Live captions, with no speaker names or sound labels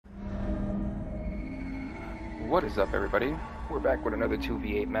What is up, everybody? We're back with another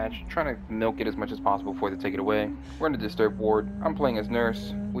 2v8 match, trying to milk it as much as possible before they take it away. We're in the Disturb ward. I'm playing as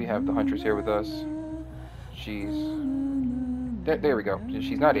Nurse. We have the Huntress here with us. She's... There we go.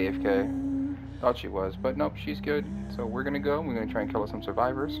 She's not AFK. Thought she was, but nope, she's good. So we're gonna go. We're gonna try and kill some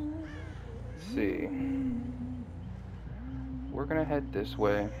survivors. Let's see. We're gonna head this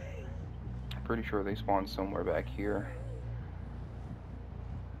way. I'm pretty sure they spawn somewhere back here.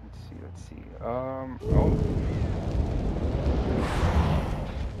 Let's see. Oh.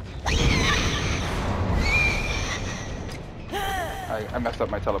 I messed up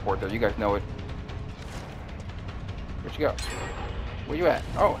my teleport there. You guys know it. Where'd you go? Where you at?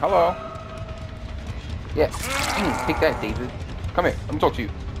 Oh, hello. Yeah. Take that, David. Come here. Let me talk to you.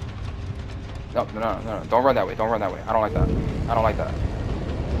 No. Don't run that way. Don't run that way. I don't like that. I don't like that.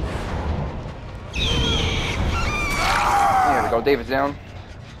 There we go. David's down.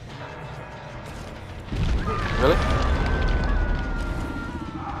 Really?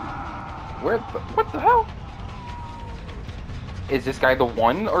 Where the... What the hell? Is this guy the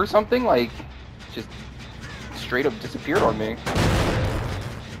one or something? Like, just straight up disappeared on me.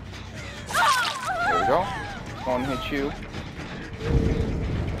 There we go. Let's go and hit you.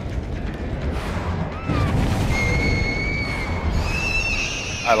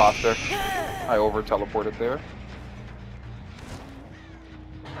 I lost her. I over-teleported there.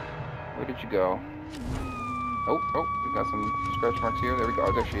 Where did you go? Oh, we got some scratch marks here. There we go.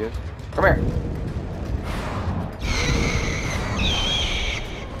 Oh, there she is. Come here.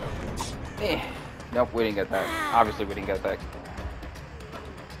 Nope, we didn't get that. Obviously, we didn't get that.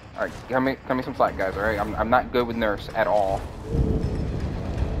 Alright, cut me some slack, guys, alright? I'm not good with Nurse at all.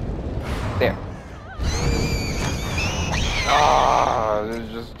 There. Ah,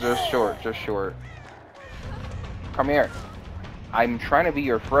 just short. Come here. I'm trying to be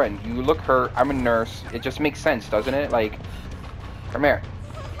your friend. You look hurt. I'm a Nurse. It just makes sense, doesn't it? Like, come here.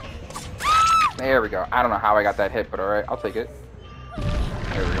 There we go. I don't know how I got that hit, but alright, I'll take it.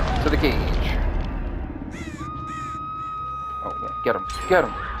 There we go. To the cage. Oh, yeah. Get him. Get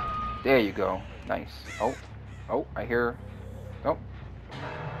him. There you go. Nice. Oh, I hear... Oh.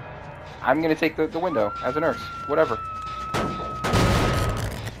 I'm gonna take the window as a Nurse. Whatever.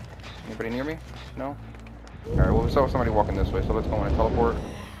 Anybody near me? No? Alright, well, we saw somebody walking this way, so let's go on and teleport.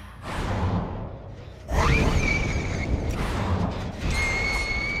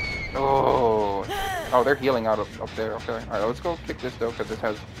 Oh, they're healing out up there. Okay. Alright, let's go kick this, though, because this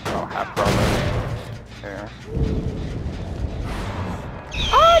has half progress. There.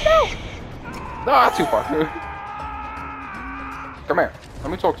 Oh, no! No, too far. Come here. Let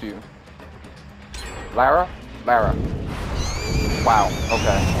me talk to you. Lara? Wow.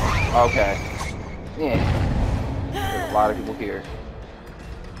 Okay. Yeah. There's a lot of people here.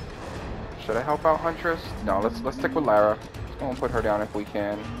 Should I help out Huntress? No, let's stick with Lara. Let's go and put her down if we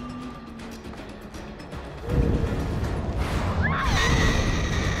can.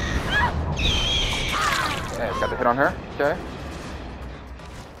 Yeah, got the hit on her. Okay.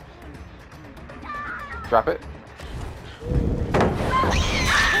 Drop it.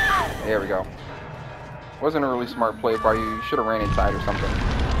 There we go. Wasn't a really smart play by you. You should have ran inside or something.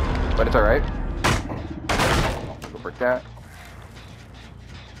 But it's alright. Go break that.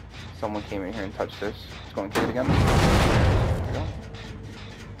 Someone came in here and touched this. Let's go and kick it again. There we go.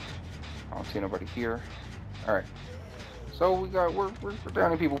 I don't see nobody here. Alright. So we're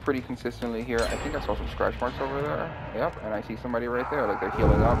downing people pretty consistently here. I think I saw some scratch marks over there. Yep, and I see somebody right there, like they're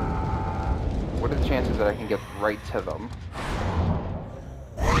healing up. What are the chances that I can get right to them?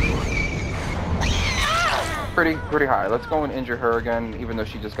 Pretty high. Let's go and injure her again, even though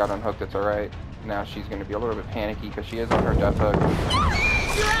she just got unhooked. It's alright. Now she's going to be a little bit panicky because she is on her death hook.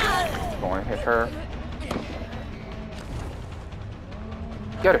 Going to hit her.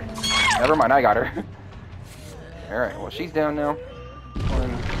 Get her. Never mind, I got her. Alright, well, she's down now. Go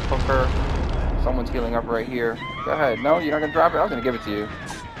and hook her. Someone's healing up right here. Go ahead. No, you're not going to drop it? I was going to give it to you.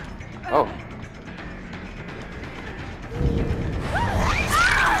 Oh.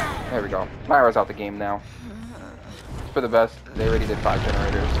 There we go. Lyra's out the game now. It's for the best. They already did 5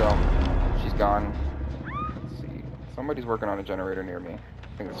 generators, so she's gone. Let's see. Somebody's working on a generator near me.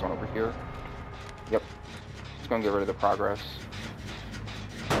 I think there's one over here. Yep. Just gonna get rid of the progress.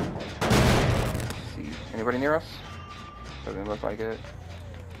 Let's see. Anybody near us? Doesn't look like it.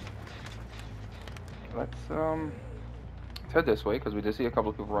 Let's head this way, because we did see a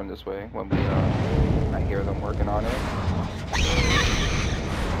couple of people run this way when we I hear them working on it.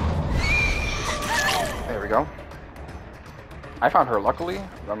 There we go. I found her, luckily.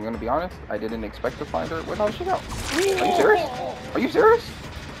 I'm gonna be honest. I didn't expect to find her. Where the hell did she go? Are you serious? Are you serious?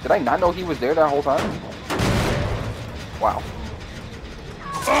 Did I not know he was there that whole time? Wow.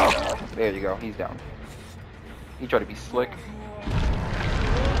 There you go. He's down. He tried to be slick.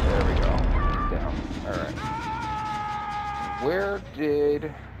 There we go. He's down. Alright. Where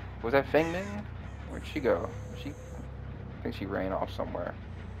did... Was that Feng Ming? Where'd she go? I think she ran off somewhere.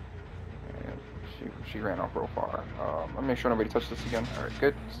 And she ran off real far. I'll make sure nobody touched this again. Alright,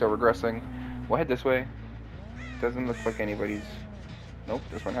 good. Still regressing. We'll head this way. Doesn't look like anybody's... Nope,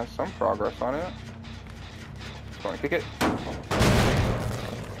 this one has some progress on it. Just going to kick it.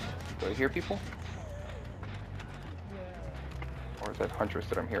 Do I hear people? Or is that Huntress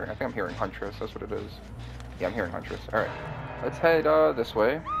that I'm hearing? I think I'm hearing Huntress, that's what it is. Yeah, I'm hearing Huntress. Alright, let's head this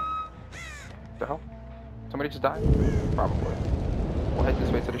way. What the hell? Somebody just died? Probably. We'll head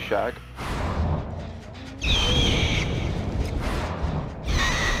this way to the shack.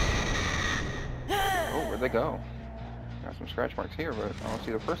 Oh, where'd they go? Got some scratch marks here, but I don't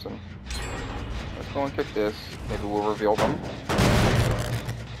see the person. Let's go and kick this. Maybe we'll reveal them.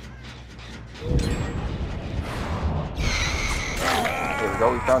 There we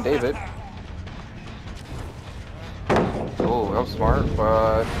go, we found David. Oh, that was smart,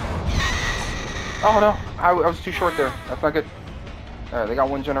 but... Oh no, I was too short there. That's not good. Alright, they got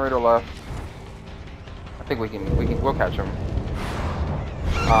one generator left. I think we'll catch him.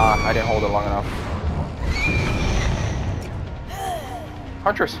 I didn't hold it long enough.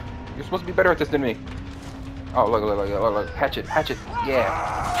 Huntress, you're supposed to be better at this than me. Oh, look. Hatch it. Yeah.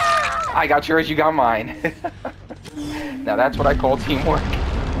 I got yours, you got mine. Now that's what I call teamwork.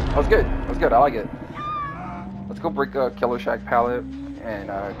 That was good. I like it. Let's go break a Killer Shack pallet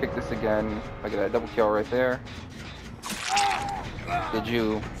and kick this again. Look at that double kill right there. Did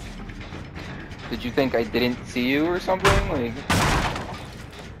you think I didn't see you or something? Like,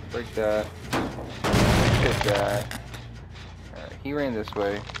 break that. Hit that. Alright, he ran this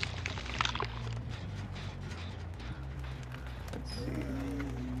way. Let's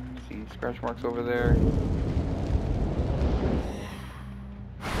see scratch marks over there.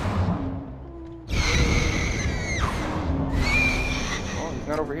 Oh, he's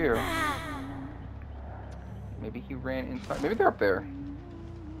not over here. Maybe he ran inside. Maybe they're up there.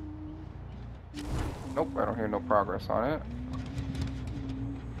 Nope, I don't hear no progress on it.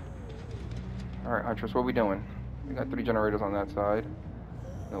 Alright, Huntress, what are we doing? We got 3 generators on that side.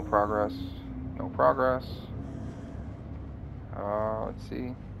 No progress. Let's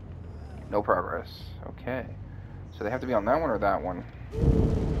see. No progress. Okay. So they have to be on that one or that one?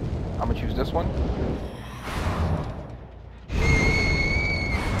 I'm gonna choose this one.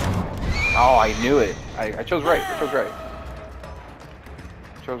 Oh, I knew it. I chose right.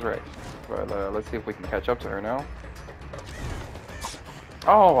 But let's see if we can catch up to her now.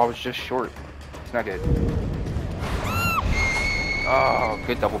 Oh, I was just short. It's not good. Oh,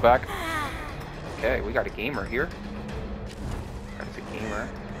 good double back. Okay, we got a gamer here. That's a gamer.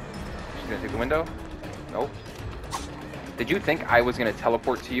 She's gonna take the window? Nope. Did you think I was gonna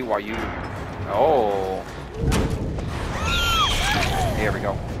teleport to you while you... Oh. There we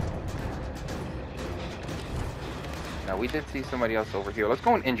go. Now, we did see somebody else over here. Let's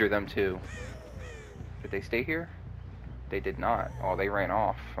go and injure them, too. Did they stay here? They did not. Oh, they ran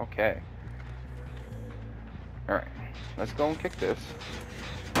off. Okay. Alright. Let's go and kick this.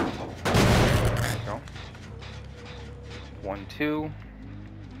 There we go. 1, 2.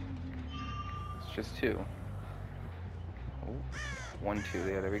 It's just 2. Oh. 1, 2.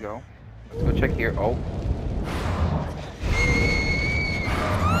 There we go. Let's go check here. Oh.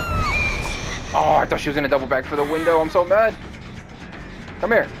 Oh, I thought she was gonna double back for the window. I'm so mad.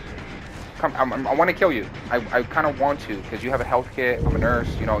 Come here. Come. I want to kill you. I kind of want to because you have a health kit. I'm a nurse.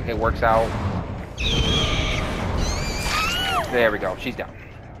 You know, it works out. There we go. She's down.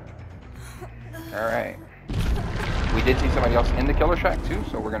 All right. We did see somebody else in the Killer Shack too,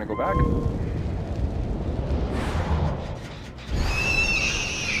 so we're gonna go back.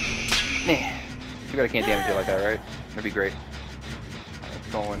 Nah. You gotta can't damage it like that, right? That'd be great. Let's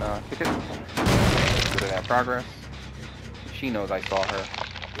go and kick it. Good at that progress. She knows I saw her.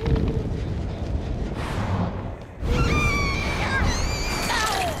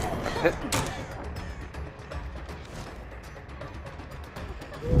 That's it.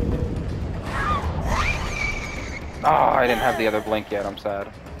 Oh, I didn't have the other blink yet. I'm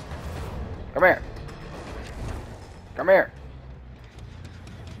sad. Come here. Come here.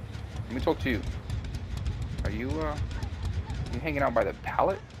 Let me talk to you. Are you hanging out by the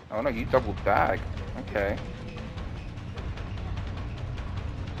pallet? Oh no, you double bag. Okay.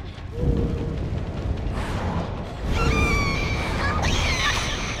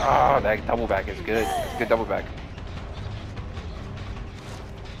 Oh, that double back is good. It's a good double back.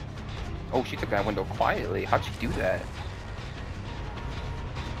 Oh, she took that window quietly. How'd she do that?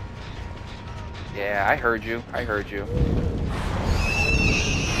 Yeah, I heard you. I heard you.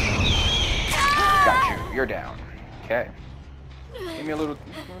 Got you. You're down. Okay. Give me a little.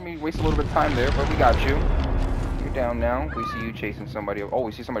 Let me waste a little bit of time there, but we got you. You're down now. We see you chasing somebody. Oh,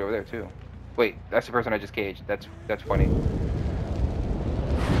 we see somebody over there too. Wait, that's the person I just caged. That's funny.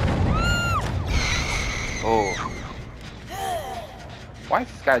 Oh. Why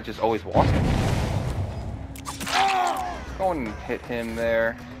is this guy just always walking? Go and hit him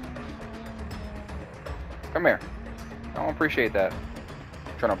there. Come here. I don't appreciate that.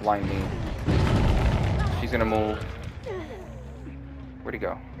 Trying to blind me. She's gonna move. Where'd he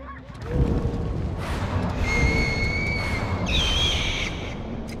go?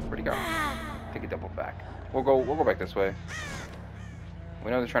 Where'd he go? Take a double back. We'll go back this way.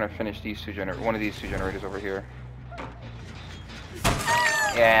 We know they're trying to finish these two one of these two generators over here.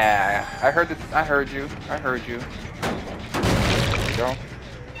 Yeah, I heard you. I heard you. There we go.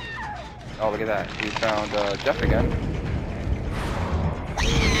 Oh, look at that. We found Jeff again.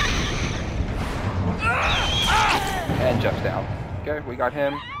 And Jeff's down. Okay, we got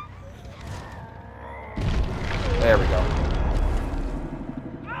him. There we go.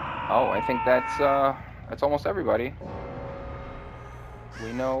 Oh, I think that's almost everybody.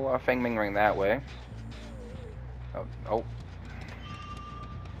 We know Feng Ming Ring that way. Oh, oh.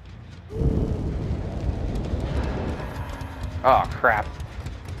 Oh, crap.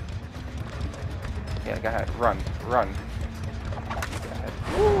 Yeah, go ahead. Run. Run. Go ahead.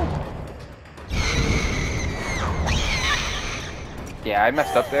 Woo. Yeah, I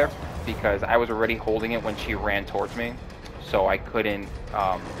messed up there because I was already holding it when she ran towards me, so I couldn't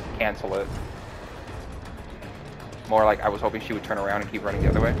cancel it. More like I was hoping she would turn around and keep running the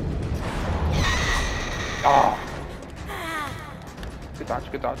other way. Oh! Good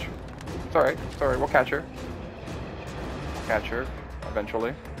dodge, good dodge. It's alright, we'll catch her. Catch her,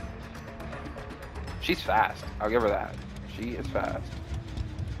 eventually. She's fast, I'll give her that. She is fast.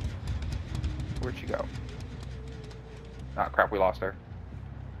 Where'd she go? Ah, crap, we lost her.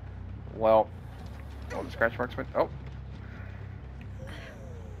 Well, oh, the scratch marks went. Oh.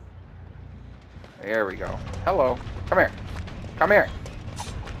 There we go. Hello. Come here. Come here.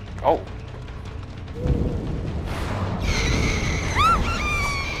 Oh.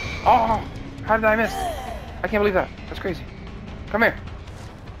 Oh, how did I miss? I can't believe that. That's crazy. Come here.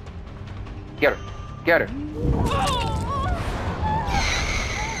 Get her. Get her.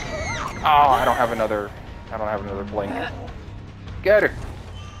 Oh, I don't have another blink. Get her.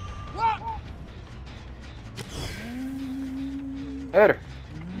 Get her.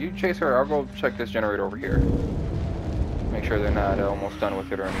 You chase her. I'll go check this generator over here. Make sure they're not almost done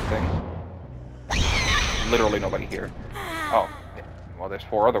with it or anything. Literally nobody here. Oh, yeah. Well, there's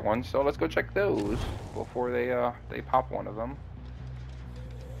 4 other ones, so let's go check those before they pop one of them.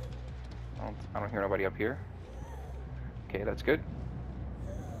 I don't hear nobody up here. Okay, that's good.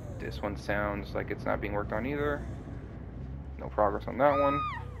 This one sounds like it's not being worked on either. No progress on that one.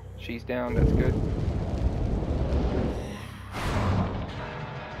 She's down, that's good.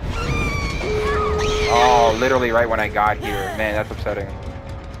 Oh, literally right when I got here. Man, that's upsetting.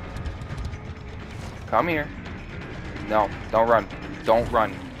 Come here. No, don't run. Don't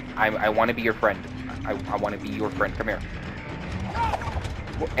run. I want to be your friend. I want to be your friend. Come here.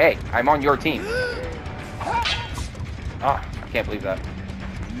 Hey, I'm on your team. Oh, I can't believe that.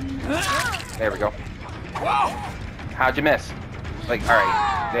 There we go. How'd you miss? Like,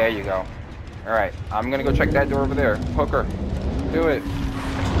 alright. There you go. Alright, I'm gonna go check that door over there. Hooker. Do it.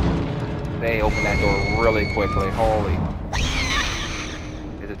 They opened that door really quickly. Holy.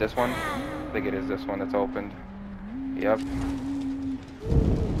 Is it this one? I think it is this one that's opened. Yep.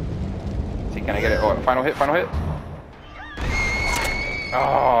 See, can I get it? Oh, final hit, final hit.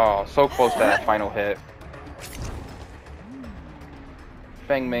 Oh, so close to that final hit.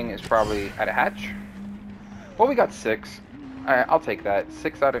 Feng Ming is probably at a hatch. Well, we got 6. I'll take that.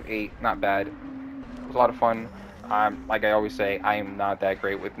 6 out of 8, not bad. It was a lot of fun. Like I always say, I am not that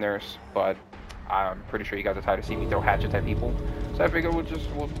great with Nurse, but I'm pretty sure you guys are tired of seeing me throw hatchets at people. So I figured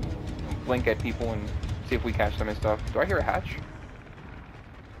we'll blink at people and see if we catch them and stuff. Do I hear a hatch?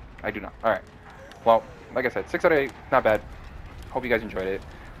 I do not. Alright. Well, like I said, 6 out of 8, not bad. Hope you guys enjoyed it.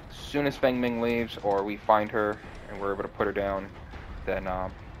 As soon as Feng Ming leaves, or we find her and we're able to put her down, then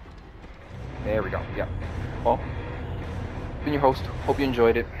there we go. Yeah. Well, been your host. Hope you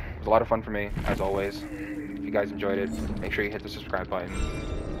enjoyed it. It was a lot of fun for me, as always. If you guys enjoyed it, make sure you hit the subscribe button.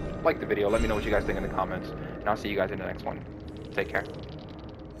 Like the video. Let me know what you guys think in the comments. And I'll see you guys in the next one. Take care.